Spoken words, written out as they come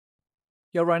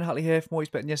Yo, Ryan Hartley here from Always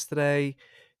Betting Yesterday.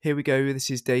 Here we go. This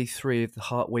is day 3 of the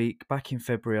Heart Week. Back in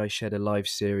February, I shared a live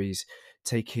series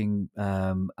taking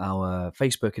our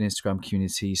Facebook and Instagram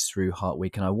communities through Heart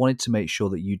Week, and I wanted to make sure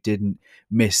that you didn't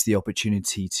miss the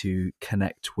opportunity to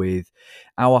connect with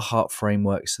our heart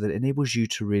framework so that it enables you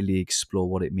to really explore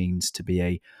what it means to be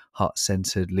a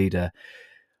heart-centered leader.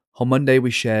 On Monday,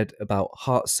 we shared about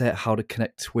heart set, how to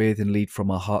connect with and lead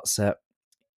from our heart set.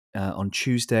 On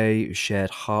Tuesday, we shared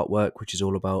Heart Work, which is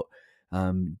all about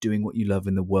doing what you love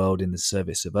in the world in the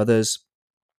service of others.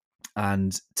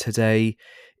 And today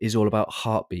is all about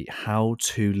Heartbeat, how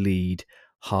to lead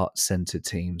heart-centered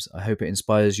teams. I hope it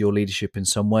inspires your leadership in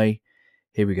some way.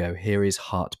 Here we go. Here is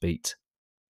Heartbeat.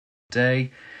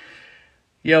 Today,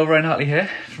 Ryan Hartley here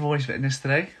from Always Betting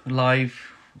Yesterday.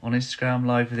 Live on Instagram,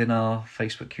 live within our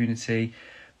Facebook community,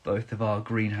 both of our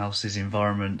greenhouses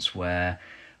environments where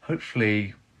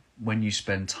hopefully when you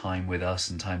spend time with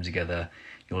us and time together,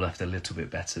 you're left a little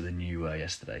bit better than you were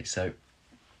yesterday. So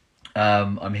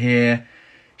I'm here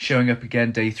showing up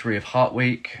again, day 3 of Heart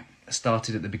Week. I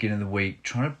started at the beginning of the week,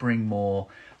 trying to bring more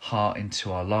heart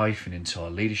into our life and into our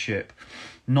leadership,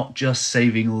 not just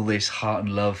saving all this heart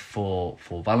and love for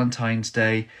Valentine's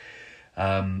Day,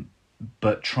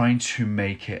 but trying to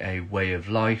make it a way of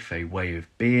life, a way of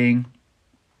being.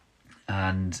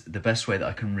 And the best way that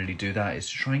I can really do that is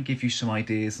to try and give you some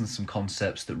ideas and some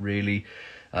concepts that really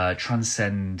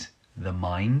transcend the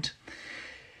mind.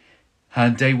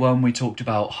 And day 1, we talked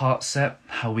about heart set,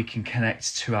 how we can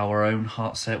connect to our own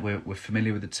heart set. We're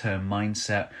familiar with the term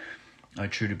mindset. I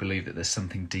truly believe that there's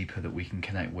something deeper that we can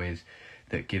connect with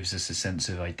that gives us a sense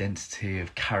of identity,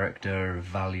 of character, of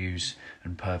values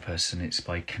and purpose. And it's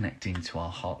by connecting to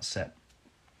our heart set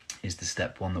is the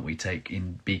step 1 that we take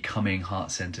in becoming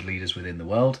heart-centered leaders within the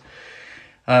world.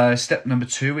 Step number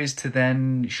 2 is to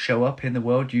then show up in the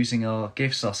world using our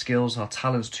gifts, our skills, our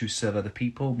talents to serve other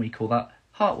people. And we call that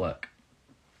heart work.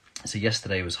 So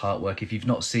yesterday was heart work. If you've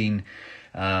not seen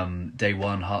day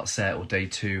 1 heart set or day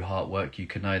 2 heart work, you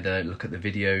can either look at the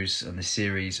videos and the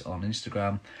series on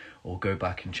Instagram or go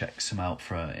back and check some out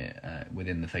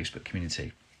within the Facebook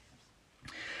community.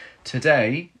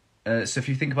 Today, so if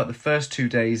you think about the first 2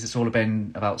 days, it's all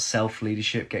been about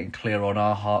self-leadership, getting clear on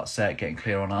our heart set, getting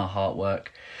clear on our heart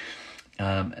work,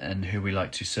 and who we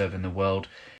like to serve in the world.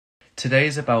 Today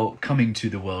is about coming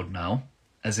to the world now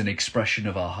as an expression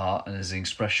of our heart and as an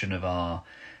expression of our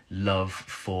love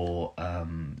for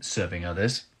serving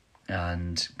others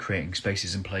and creating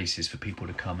spaces and places for people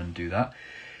to come and do that.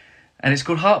 And it's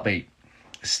called Heartbeat.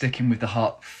 Sticking with the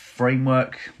heart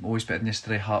framework, Always Betting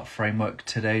Yesterday heart framework,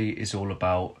 today is all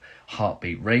about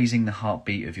heartbeat, raising the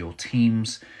heartbeat of your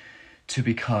teams to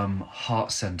become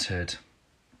heart-centered.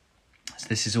 So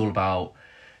this is all about,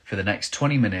 for the next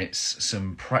 20 minutes,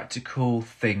 some practical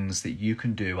things that you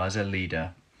can do as a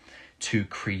leader to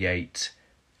create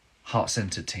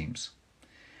heart-centered teams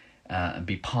and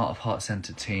be part of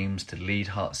heart-centered teams, to lead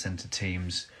heart-centered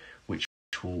teams, which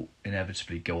will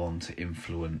inevitably go on to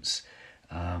influence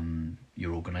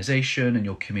your organisation and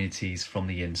your communities from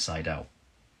the inside out.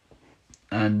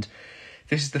 And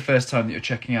this is the first time that you're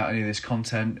checking out any of this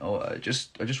content, or I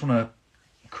just want to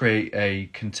create a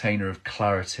container of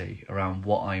clarity around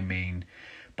what I mean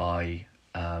by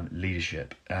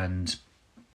leadership. And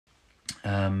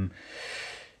I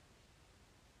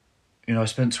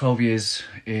spent 12 years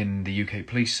in the UK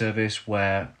police service,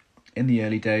 where in the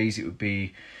early days it would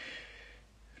be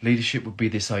leadership would be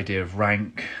this idea of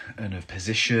rank and of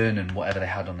position and whatever they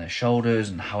had on their shoulders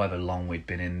and however long we'd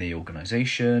been in the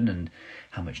organisation and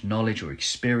how much knowledge or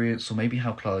experience or maybe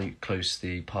how close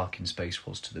the parking space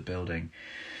was to the building.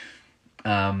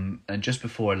 And just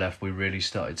before I left, we really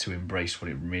started to embrace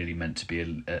what it really meant to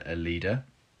be a leader.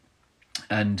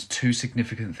 And 2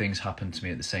 significant things happened to me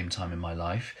at the same time in my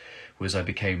life. Was I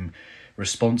became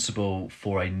responsible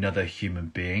for another human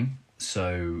being.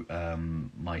 So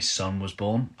my son was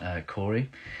born, Corey,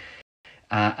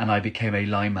 and I became a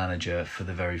line manager for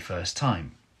the very first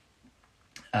time.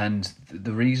 And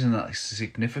the reason that's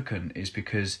significant is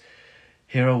because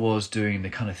here I was doing the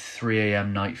kind of 3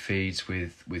 a.m. night feeds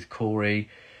with Corey,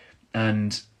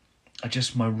 and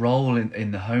my role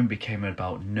in the home became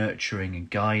about nurturing and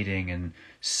guiding and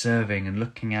serving and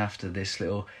looking after this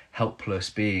little helpless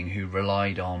being who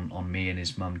relied on me and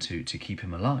his mum to keep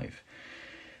him alive.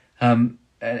 And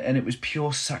it was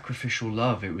pure sacrificial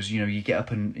love. It was, you get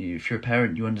up and if you're a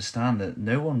parent, you understand that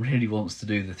no one really wants to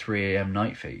do the 3 a.m.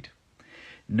 night feed.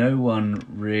 No one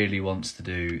really wants to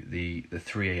do the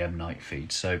 3 a.m. night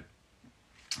feed. So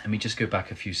let me just go back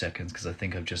a few seconds because I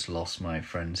think I've just lost my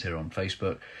friends here on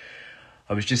Facebook.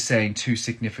 I was just saying 2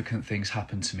 significant things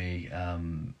happened to me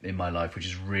in my life, which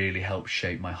has really helped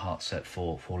shape my heart set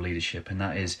for leadership. And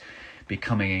that is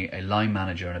becoming a line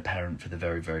manager and a parent for the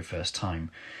very, very first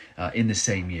time in the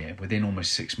same year, within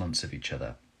almost 6 months of each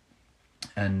other.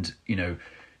 And, you know,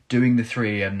 doing the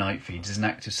 3 a.m. night feeds is an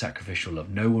act of sacrificial love.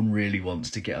 No one really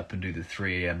wants to get up and do the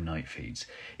 3 a.m. night feeds.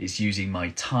 It's using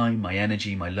my time, my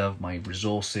energy, my love, my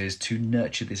resources to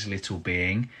nurture this little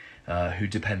being who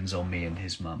depends on me and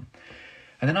his mum.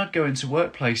 And then I'd go into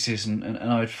workplaces and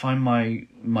I'd find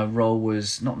my role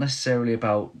was not necessarily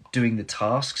about doing the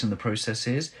tasks and the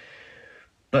processes,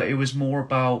 but it was more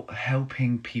about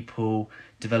helping people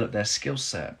develop their skill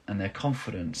set and their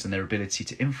confidence and their ability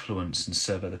to influence and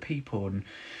serve other people. And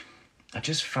I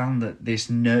just found that this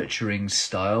nurturing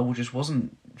style just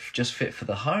wasn't just fit for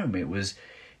the home.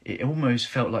 It almost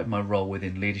felt like my role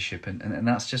within leadership. And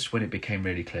that's just when it became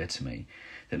really clear to me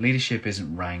that leadership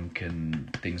isn't rank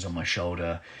and things on my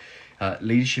shoulder.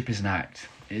 Leadership is an act.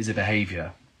 It is a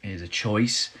behaviour. It is a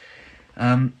choice.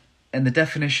 And the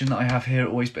definition that I have here at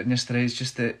Always Better Than Yesterday is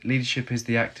just that leadership is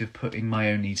the act of putting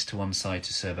my own needs to one side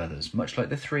to serve others. Much like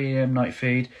the 3 a.m. night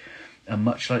feed, and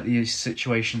much like the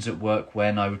situations at work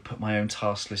when I would put my own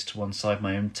task list to one side,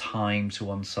 my own time to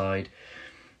one side,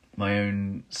 my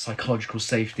own psychological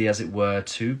safety, as it were,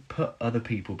 to put other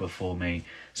people before me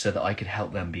so that I could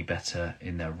help them be better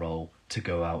in their role to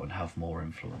go out and have more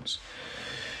influence.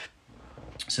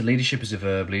 So leadership is a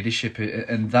verb,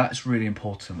 and that's really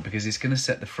important because it's going to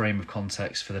set the frame of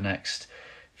context for the next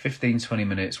 15-20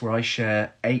 minutes where I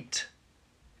share 8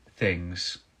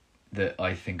 things that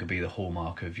I think will be the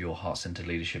hallmark of your heart-centered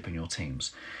leadership in your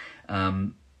teams.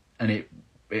 And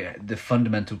the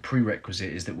fundamental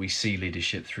prerequisite is that we see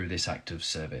leadership through this act of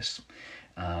service.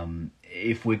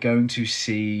 If we're going to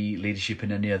see leadership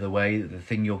in any other way, the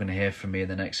thing you're going to hear from me in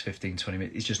the next 15-20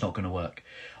 minutes is just not going to work.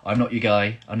 I'm not your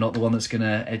guy. I'm not the one that's going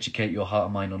to educate your heart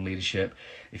and mind on leadership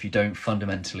if you don't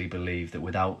fundamentally believe that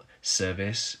without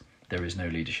service, there is no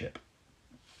leadership.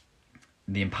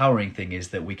 The empowering thing is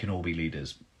that we can all be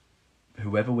leaders.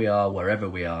 Whoever we are, wherever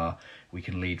we are, we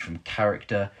can lead from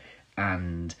character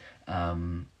and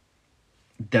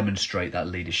demonstrate that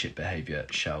leadership behaviour,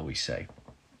 shall we say.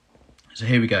 So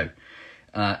here we go.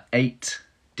 8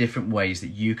 different ways that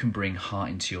you can bring heart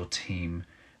into your team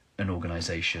and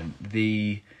organisation.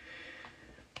 The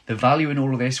value in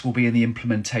all of this will be in the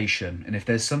implementation. And if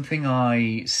there's something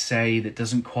I say that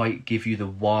doesn't quite give you the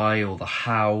why or the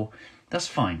how, that's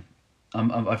fine.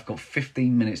 I've got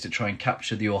 15 minutes to try and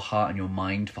capture your heart and your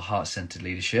mind for heart-centered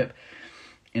leadership.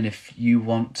 And if you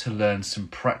want to learn some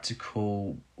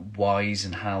practical whys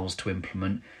and hows to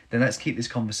implement, then let's keep this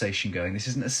conversation going. This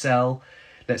isn't a sell.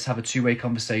 Let's have a 2-way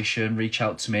conversation. Reach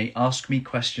out to me. Ask me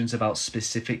questions about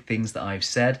specific things that I've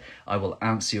said. I will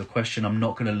answer your question. I'm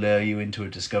not going to lure you into a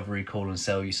discovery call and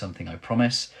sell you something, I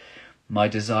promise. My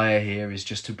desire here is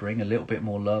just to bring a little bit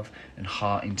more love and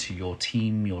heart into your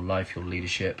team, your life, your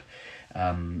leadership.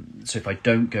 So if I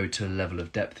don't go to the level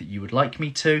of depth that you would like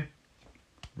me to,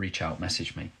 reach out,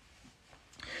 message me.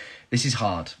 This is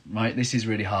hard, right? This is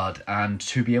really hard. And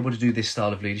to be able to do this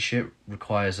style of leadership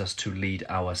requires us to lead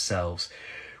ourselves,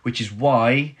 which is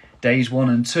why days 1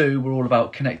 and 2, we're all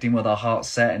about connecting with our heart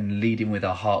set and leading with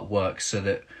our heart work, so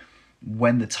that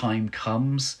when the time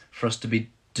comes for us to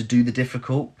do the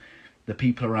difficult, the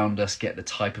people around us get the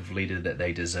type of leader that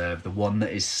they deserve, the one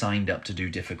that is signed up to do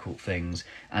difficult things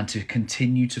and to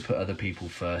continue to put other people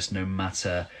first, no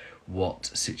matter what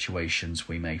situations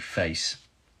we may face.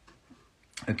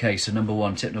 Okay, so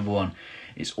tip number one,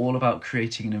 it's all about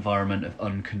creating an environment of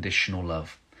unconditional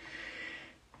love.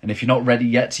 And if you're not ready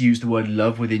yet to use the word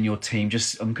love within your team,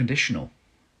 just unconditional.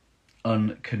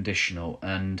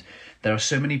 And there are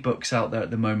so many books out there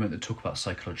at the moment that talk about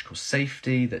psychological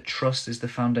safety, that trust is the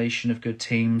foundation of good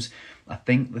teams. I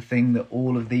think the thing that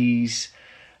all of these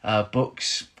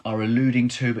books are alluding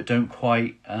to but don't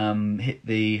quite hit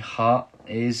the heart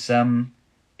is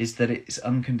that it's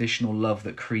unconditional love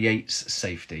that creates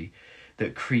safety,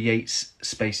 that creates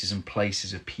spaces and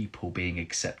places of people being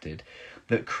accepted,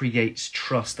 that creates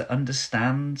trust, that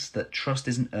understands that trust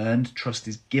isn't earned, trust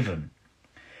is given.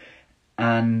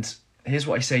 And here's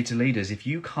what I say to leaders: if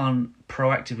you can't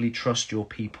proactively trust your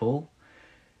people,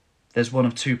 there's one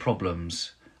of 2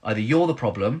 problems. Either you're the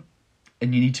problem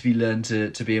and you need to be learned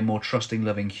to be a more trusting,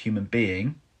 loving human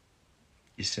being,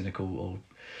 you're cynical,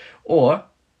 or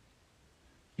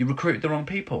you recruit the wrong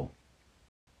people.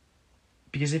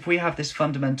 Because if we have this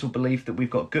fundamental belief that we've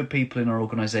got good people in our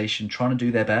organisation trying to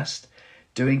do their best,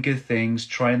 doing good things,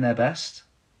 trying their best,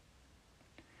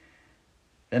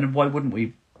 then why wouldn't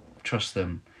we trust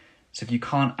them? So if you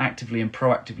can't actively and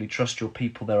proactively trust your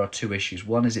people, there are two issues.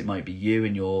 One is it might be you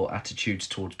and your attitudes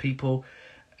towards people.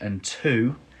 And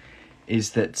two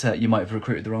is that you might have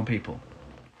recruited the wrong people.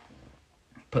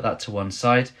 Put that to one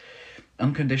side.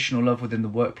 Unconditional love within the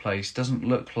workplace doesn't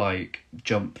look like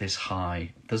jump this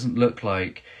high. Doesn't look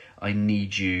like I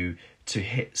need you to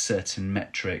hit certain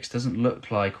metrics. Doesn't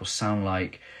look like or sound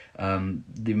like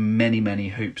the many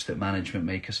hoops that management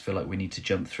make us feel like we need to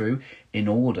jump through in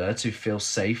order to feel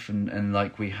safe and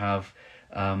like we have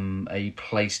a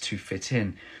place to fit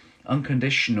in.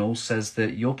 Unconditional says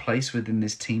that your place within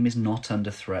this team is not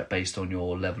under threat based on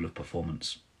your level of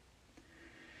performance.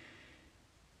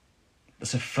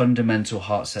 That's a fundamental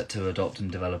heart set to adopt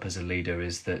and develop as a leader,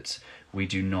 is that we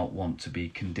do not want to be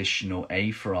conditional,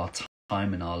 for our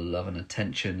time and our love and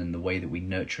attention and the way that we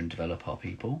nurture and develop our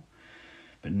people,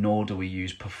 but nor do we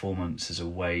use performance as a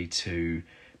way to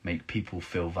make people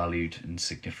feel valued and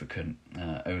significant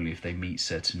only if they meet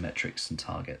certain metrics and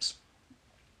targets.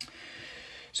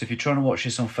 So if you're trying to watch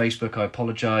this on Facebook, I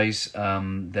apologise.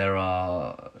 There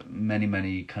are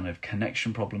many kind of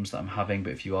connection problems that I'm having,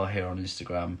 but if you are here on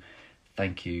Instagram,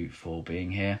 thank you for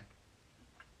being here.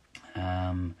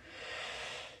 So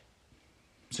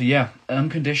yeah,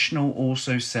 unconditional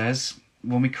also says,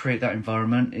 when we create that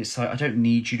environment, it's like, I don't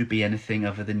need you to be anything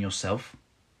other than yourself.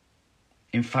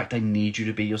 In fact, I need you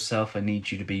to be yourself. I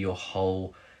need you to be your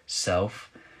whole self.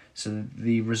 So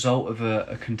the result of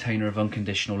a container of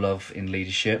unconditional love in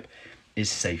leadership is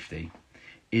safety,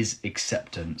 is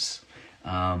acceptance,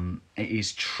 it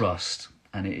is trust,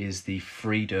 and it is the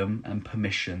freedom and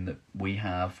permission that we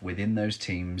have within those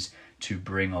teams to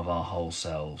bring of our whole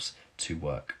selves to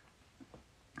work.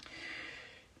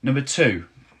 Number two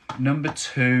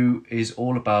is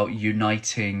all about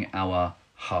uniting our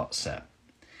heart set.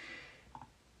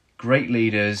 Great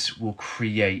leaders will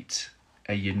create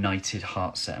a united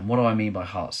heart set. And what do I mean by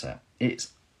heart set?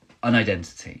 It's an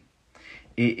identity.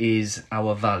 It is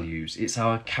our values. It's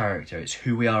our character. It's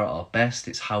who we are at our best.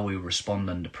 It's how we respond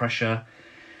under pressure.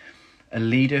 A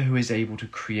leader who is able to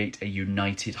create a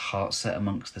united heart set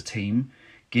amongst the team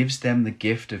gives them the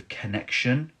gift of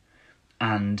connection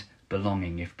and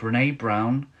belonging. If Brené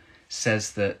Brown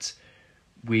says that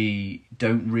we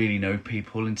don't really know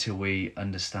people until we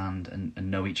understand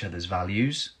and know each other's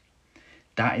values,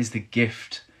 that is the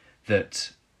gift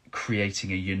that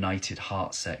creating a united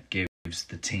heart set gives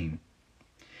the team,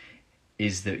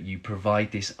 is that you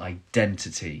provide this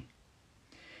identity,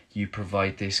 you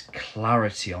provide this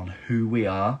clarity on who we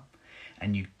are,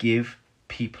 and you give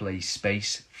people a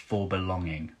space for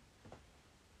belonging.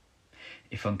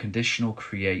 If unconditional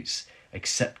creates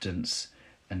acceptance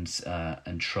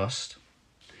and trust,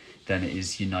 then it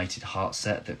is united heart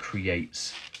set that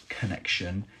creates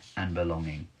connection and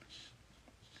belonging.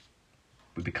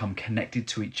 We become connected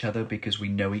to each other because we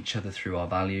know each other through our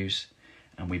values,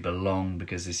 and we belong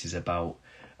because this is about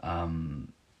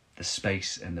the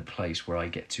space and the place where I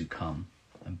get to come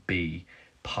and be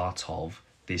part of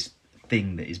this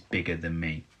thing that is bigger than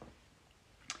me.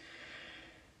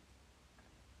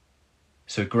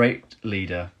 So a great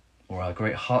leader, or a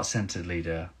great heart-centered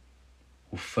leader,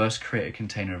 will first create a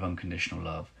container of unconditional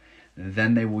love, and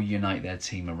then they will unite their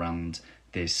team around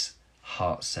this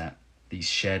heart set, these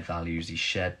shared values, these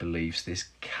shared beliefs, this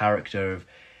character of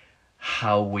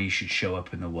how we should show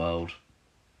up in the world,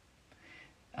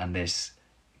 and this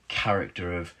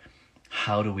character of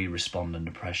how do we respond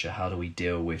under pressure, how do we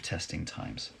deal with testing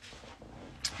times.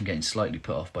 I'm getting slightly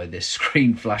put off by this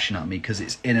screen flashing at me because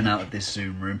it's in and out of this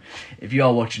Zoom room. If you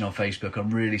are watching on Facebook,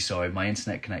 I'm really sorry. My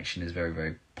internet connection is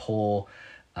very poor.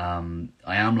 I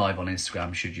am live on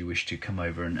Instagram should you wish to come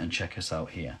over and check us out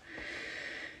here.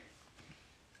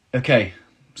 Okay,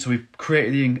 so we've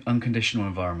created the unconditional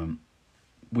environment.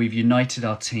 We've united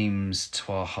our teams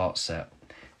to our heart set.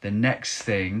 The next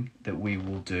thing that we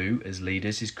will do as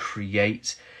leaders is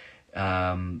create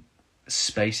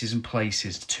spaces and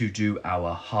places to do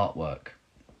our heart work.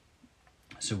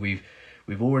 So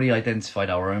we've already identified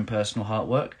our own personal heart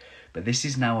work, but this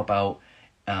is now about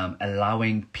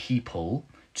allowing people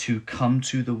to come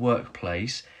to the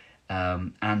workplace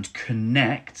and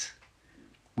connect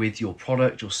with your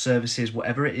product, your services,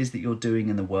 whatever it is that you're doing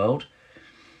in the world,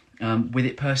 with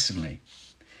it personally,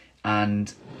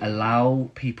 and allow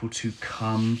people to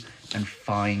come and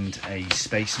find a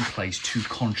space and place to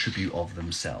contribute of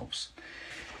themselves.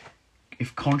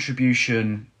 If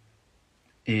contribution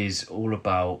is all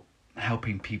about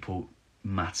helping people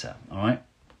matter, all right?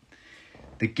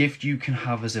 The gift you can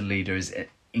have as a leader is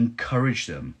encourage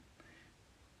them.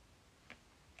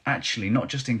 Actually, not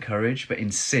just encourage, but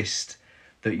insist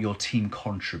that your team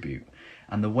contribute.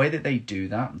 And the way that they do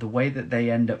that, the way that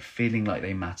they end up feeling like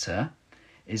they matter,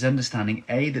 is understanding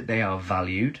that they are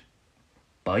valued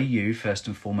by you first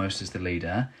and foremost as the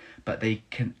leader, but they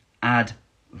can add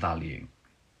value.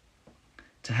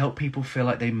 To help people feel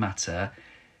like they matter,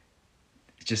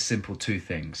 it's just simple two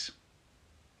things: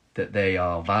 that they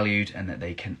are valued and that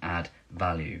they can add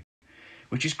value,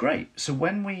 which is great. So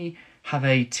when we have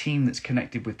a team that's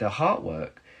connected with their heart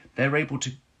work, they're able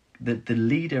to, the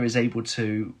leader is able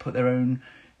to put their own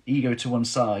ego to one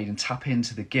side and tap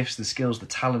into the gifts, the skills, the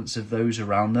talents of those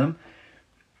around them,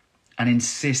 and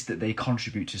insist that they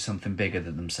contribute to something bigger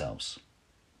than themselves.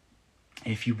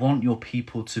 If you want your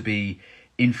people to be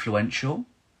influential,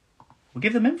 well,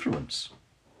 give them influence.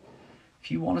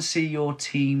 If you want to see your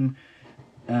team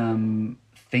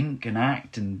think and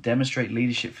act and demonstrate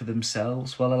leadership for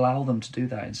themselves, well, allow them to do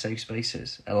that in safe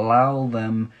spaces. Allow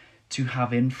them to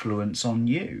have influence on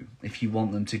you. If you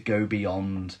want them to go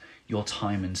beyond your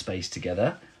time and space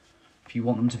together, if you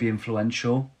want them to be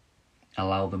influential,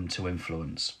 allow them to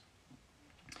influence.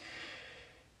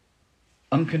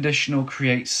 Unconditional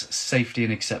creates safety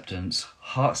and acceptance.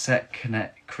 Heart set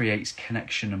creates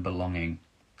connection and belonging.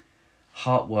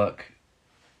 Heart work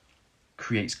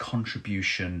creates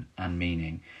contribution and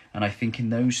meaning. And I think in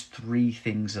those three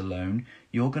things alone,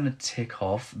 you're going to tick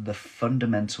off the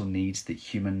fundamental needs that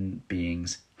human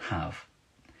beings have.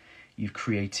 You've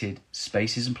created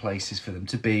spaces and places for them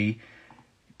to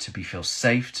feel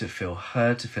safe, to feel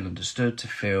heard, to feel understood, to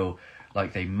feel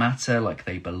like they matter, like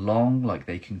they belong, like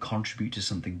they can contribute to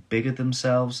something bigger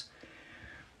themselves.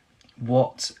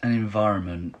 What an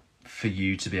environment for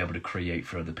you to be able to create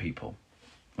for other people,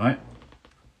 right?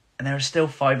 And there are still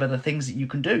 5 other things that you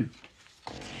can do.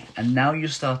 And now you're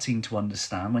starting to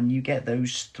understand, when you get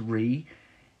those 3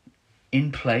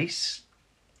 in place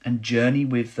and journey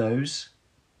with those,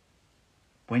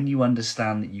 when you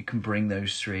understand that you can bring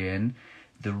those 3 in,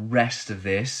 the rest of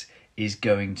this is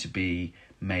going to be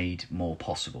made more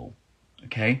possible.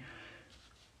 Okay?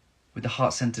 With the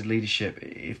heart-centered leadership,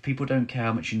 if people don't care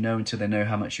how much you know until they know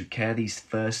how much you care, these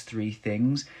first 3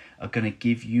 things are going to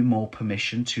give you more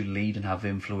permission to lead and have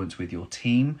influence with your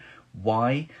team.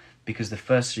 Why? Because the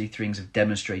first 3 things have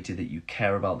demonstrated that you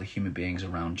care about the human beings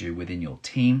around you within your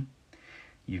team.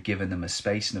 You've given them a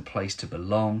space and a place to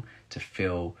belong, to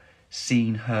feel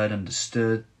seen, heard,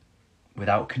 understood,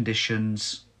 without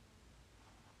conditions.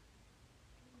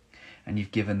 And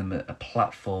you've given them a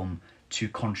platform to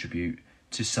contribute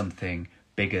to something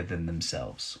bigger than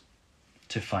themselves,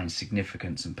 to find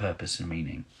significance and purpose and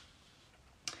meaning.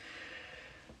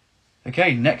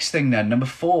 Okay, next thing then, number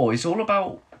 4, is all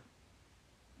about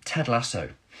Ted Lasso.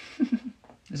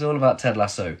 It's all about Ted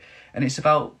Lasso. And it's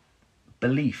about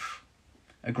belief.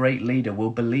 A great leader will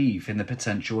believe in the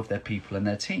potential of their people and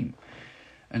their team.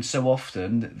 And so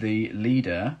often the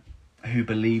leader who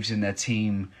believes in their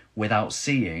team without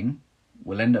seeing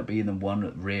will end up being the one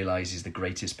that realises the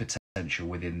greatest potential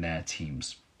within their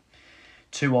teams.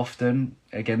 Too often,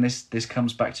 again, this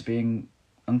comes back to being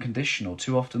unconditional.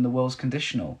 Too often the world's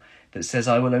conditional, that says,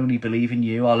 I will only believe in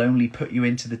you, I'll only put you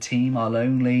into the team, I'll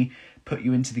only put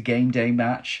you into the game day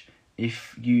match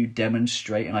if you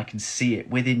demonstrate and I can see it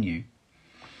within you.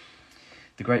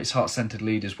 The greatest heart-centered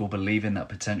leaders will believe in that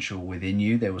potential within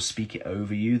you. They will speak it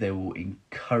over you. They will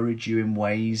encourage you in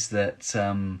ways that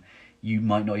you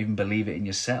might not even believe it in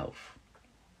yourself.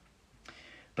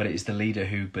 But it is the leader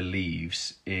who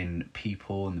believes in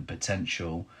people and the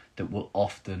potential that will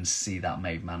often see that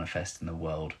made manifest in the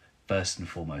world, first and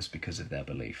foremost because of their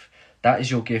belief. That is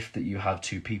your gift that you have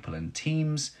to people and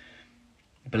teams.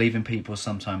 Believe in people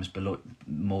sometimes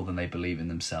more than they believe in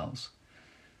themselves.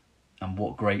 And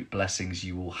what great blessings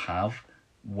you will have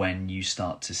when you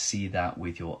start to see that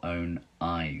with your own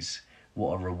eyes.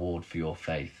 What a reward for your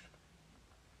faith.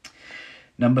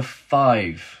 Number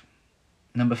 5,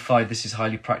 this is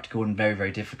highly practical and very,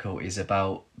 very difficult, is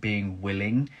about being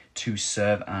willing to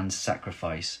serve and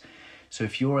sacrifice. So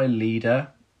if you're a leader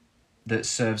that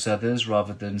serves others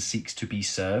rather than seeks to be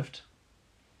served,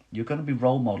 you're going to be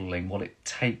role modeling what it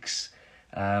takes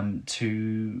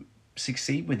to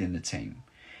succeed within the team.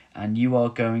 And you are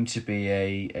going to be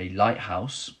a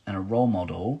lighthouse and a role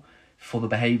model for the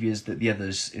behaviours that the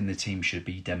others in the team should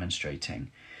be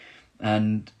demonstrating.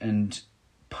 And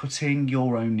putting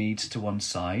your own needs to one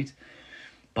side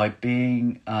by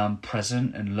being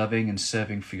present and loving and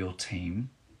serving for your team.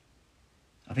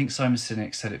 I think Simon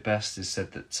Sinek said it best, is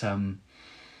said that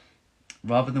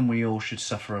rather than we all should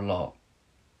suffer a lot,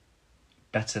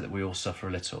 better that we all suffer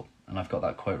a little. And I've got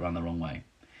that quote around the wrong way.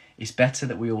 It's better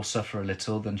that we all suffer a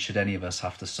little than should any of us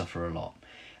have to suffer a lot.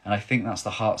 And I think that's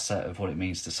the heart set of what it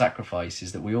means to sacrifice,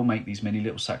 is that we all make these many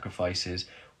little sacrifices.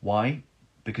 Why?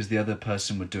 Because the other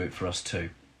person would do it for us too.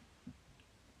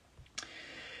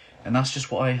 And that's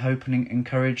just what I hope and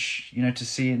encourage, to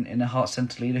see in a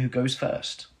heart-centered leader who goes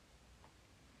first.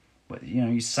 But,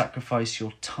 you sacrifice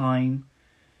your time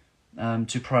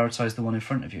to prioritise the one in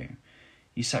front of you.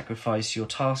 You sacrifice your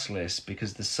task list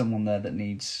because there's someone there that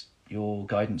needs your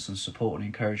guidance and support and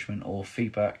encouragement or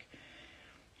feedback.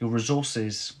 Your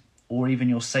resources, or even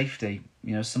your safety.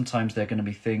 Sometimes there are going to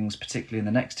be things, particularly in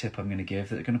the next tip I'm going to give,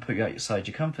 that are going to put you outside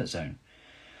your comfort zone.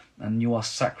 And you are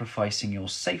sacrificing your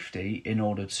safety in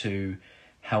order to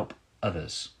help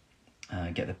others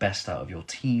get the best out of your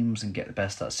teams and get the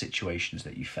best out of situations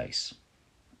that you face.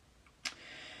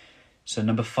 So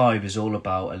number 5 is all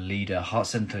about a leader. A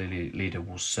heart-centered leader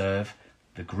will serve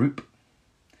the group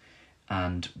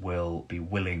and will be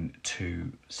willing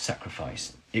to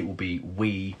sacrifice. It will be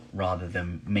we rather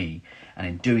than me. And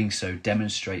in doing so,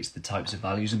 demonstrates the types of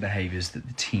values and behaviours that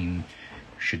the team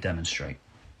should demonstrate.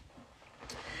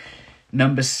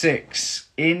 Number 6,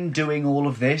 in doing all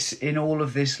of this,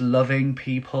 loving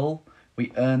people,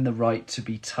 we earn the right to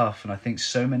be tough. And I think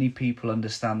so many people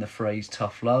understand the phrase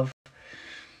tough love.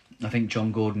 I think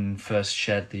John Gordon first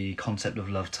shared the concept of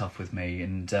love tough with me,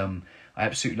 and I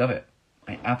absolutely love it.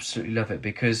 I absolutely love it,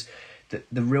 because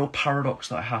the real paradox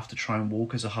that I have to try and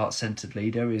walk as a heart-centered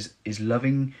leader is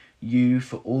loving you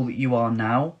for all that you are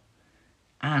now,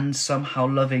 and somehow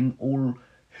loving all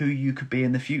who you could be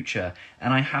in the future.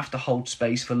 And I have to hold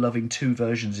space for loving 2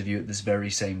 versions of you at this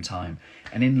very same time.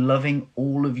 And in loving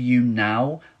all of you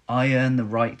now, I earn the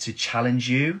right to challenge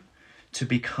you to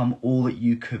become all that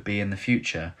you could be in the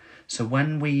future. So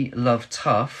when we love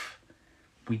tough,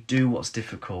 we do what's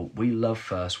difficult. We love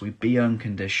first. We be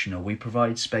unconditional. We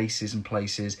provide spaces and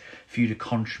places for you to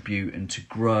contribute and to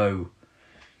grow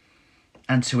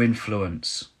and to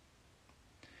influence.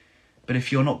 But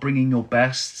if you're not bringing your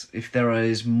best, if there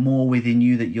is more within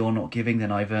you that you're not giving,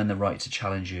 then I've earned the right to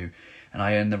challenge you, and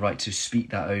I earn the right to speak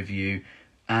that over you.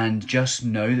 And just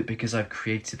know that because I've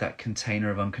created that container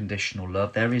of unconditional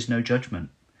love, there is no judgment.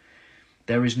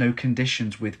 There is no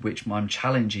conditions with which I'm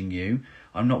challenging you.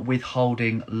 I'm not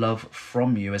withholding love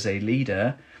from you as a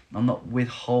leader. I'm not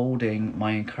withholding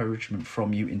my encouragement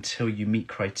from you until you meet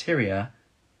criteria.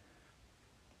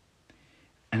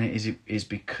 And it is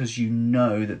because you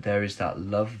know that there is that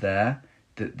love there,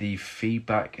 that the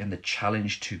feedback and the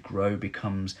challenge to grow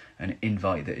becomes an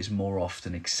invite that is more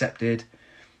often accepted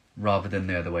rather than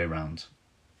the other way around.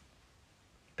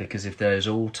 Because if there is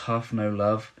all tough, no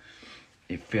love,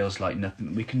 it feels like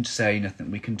nothing we can say, nothing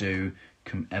we can do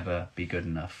can ever be good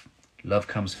enough. Love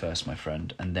comes first, my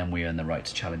friend, and then we earn the right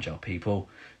to challenge our people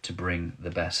to bring the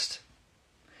best.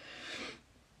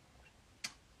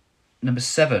 Number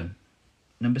 7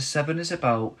 is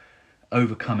about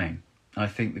overcoming. I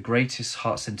think the greatest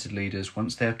heart-centered leaders,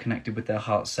 once they are connected with their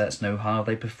heart sets, know how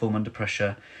they perform under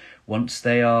pressure, once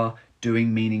they are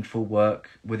doing meaningful work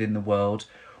within the world,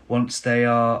 once they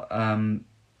are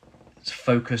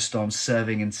focused on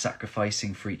serving and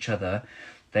sacrificing for each other,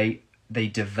 they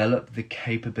develop the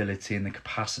capability and the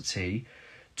capacity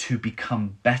to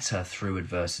become better through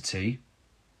adversity.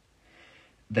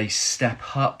 They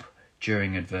step up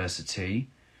during adversity.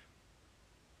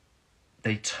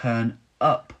 They turn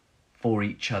up for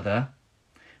each other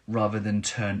rather than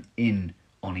turn in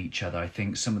on each other. I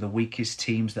think some of the weakest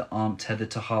teams that aren't tethered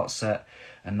to heart set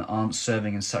and that aren't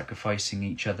serving and sacrificing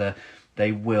each other,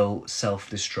 they will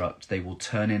self-destruct. They will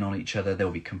turn in on each other.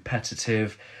 They'll be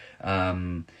competitive.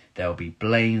 There'll be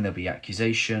blame. There'll be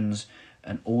accusations.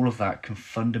 And all of that can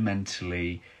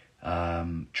fundamentally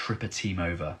trip a team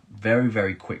over very,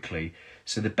 very quickly.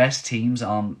 So the best teams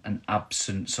aren't an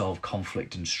absence of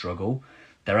conflict and struggle.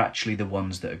 They're actually the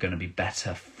ones that are going to be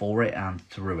better for it and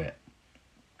through it.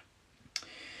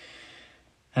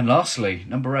 And lastly,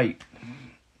 number 8,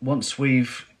 once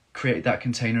we've created that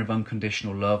container of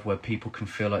unconditional love where people can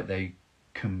feel like they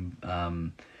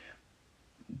can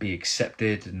be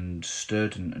accepted and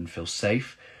understood and feel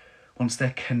safe, once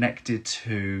they're connected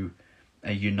to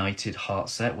a united heart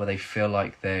set where they feel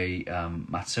like they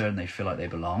matter and they feel like they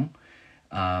belong,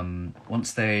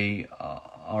 once they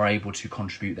are able to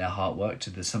contribute their heart work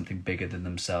to something bigger than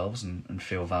themselves and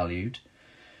feel valued,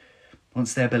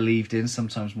 once they're believed in,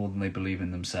 sometimes more than they believe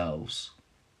in themselves,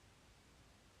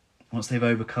 once they've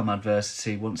overcome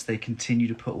adversity, once they continue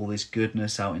to put all this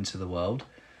goodness out into the world,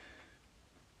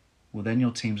 well, then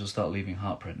your teams will start leaving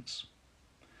heartprints.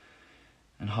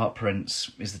 And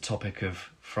heartprints is the topic of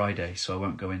Friday, so I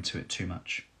won't go into it too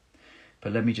much.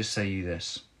 But let me just say you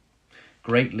this.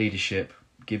 Great leadership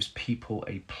gives people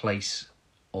a place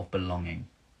of belonging.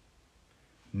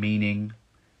 meaning,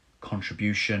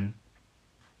 contribution.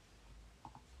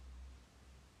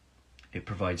 It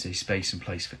provides a space and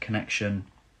place for connection.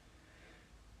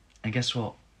 And guess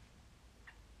what?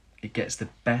 It gets the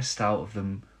best out of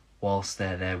them whilst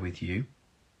they're there with you.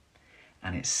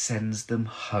 And it sends them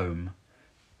home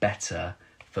better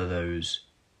for those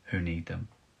who need them.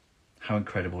 How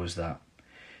incredible is that?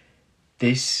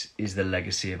 This is the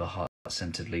legacy of a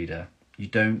heart-centered leader. You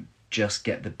don't just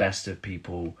get the best of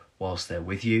people whilst they're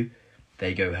with you.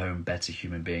 They go home better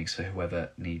human beings for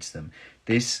whoever needs them.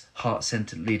 This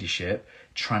heart-centered leadership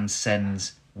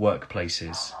transcends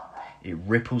workplaces. It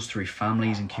ripples through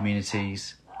families and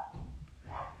communities.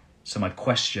 So my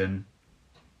question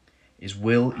is,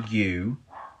 will you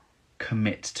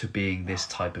commit to being this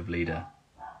type of leader?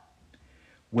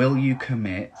 Will you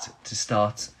commit to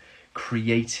start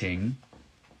creating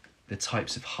the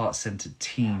types of heart-centered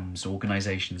teams,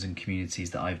 organisations and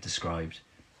communities that I've described?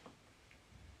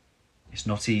 It's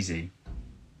not easy.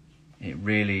 It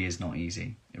really is not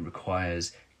easy. It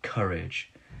requires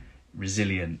courage,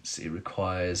 resilience. It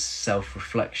requires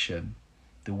self-reflection,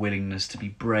 the willingness to be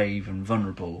brave and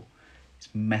vulnerable. It's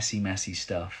messy, messy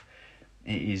stuff.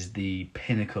 It is the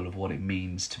pinnacle of what it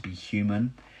means to be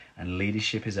human, and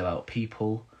leadership is about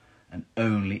people and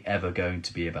only ever going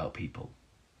to be about people.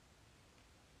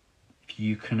 If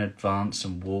you can advance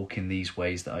and walk in these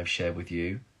ways that I've shared with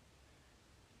you,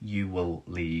 you will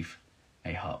leave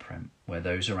a heartprint where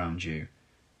those around you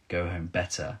go home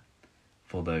better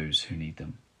for those who need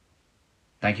them.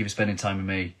 Thank you for spending time with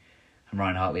me. I'm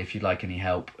Ryan Hartley. If you'd like any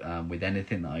help with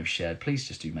anything that I've shared, please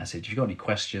just do message. If you've got any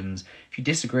questions, if you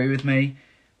disagree with me,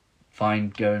 fine,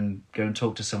 go and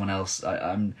talk to someone else.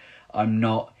 I'm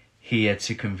not here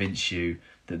to convince you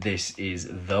that this is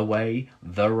the way,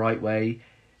 the right way.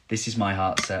 This is my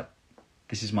heart set.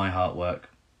 This is my heart work.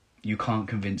 You can't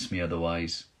convince me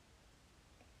otherwise.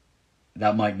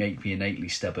 That might make me innately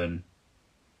stubborn.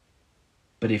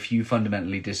 But if you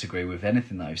fundamentally disagree with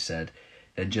anything that I've said,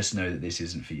 then just know that this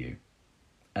isn't for you.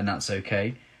 And that's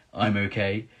okay. I'm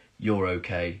okay. You're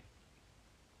okay.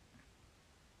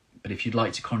 But if you'd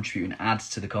like to contribute and add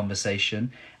to the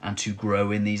conversation and to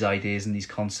grow in these ideas and these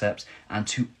concepts and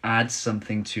to add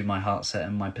something to my heart set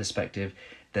and my perspective,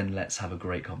 then let's have a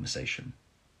great conversation.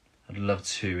 I'd love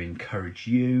to encourage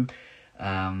you.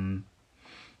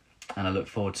 And I look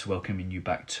forward to welcoming you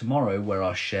back tomorrow, where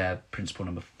I'll share principle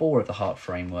number 4 of the Heart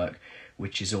Framework,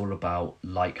 which is all about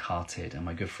like-hearted. And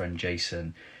my good friend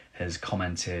Jason has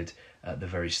commented at the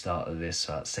very start of this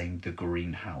saying the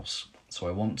greenhouse. So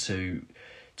I want to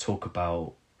talk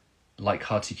about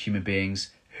like-hearted human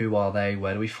beings. Who are they?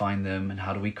 Where do we find them? And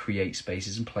how do we create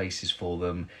spaces and places for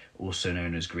them, also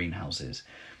known as greenhouses?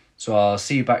 So I'll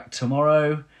see you back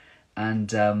tomorrow,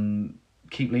 and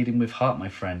keep leading with heart, my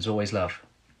friends. Always love.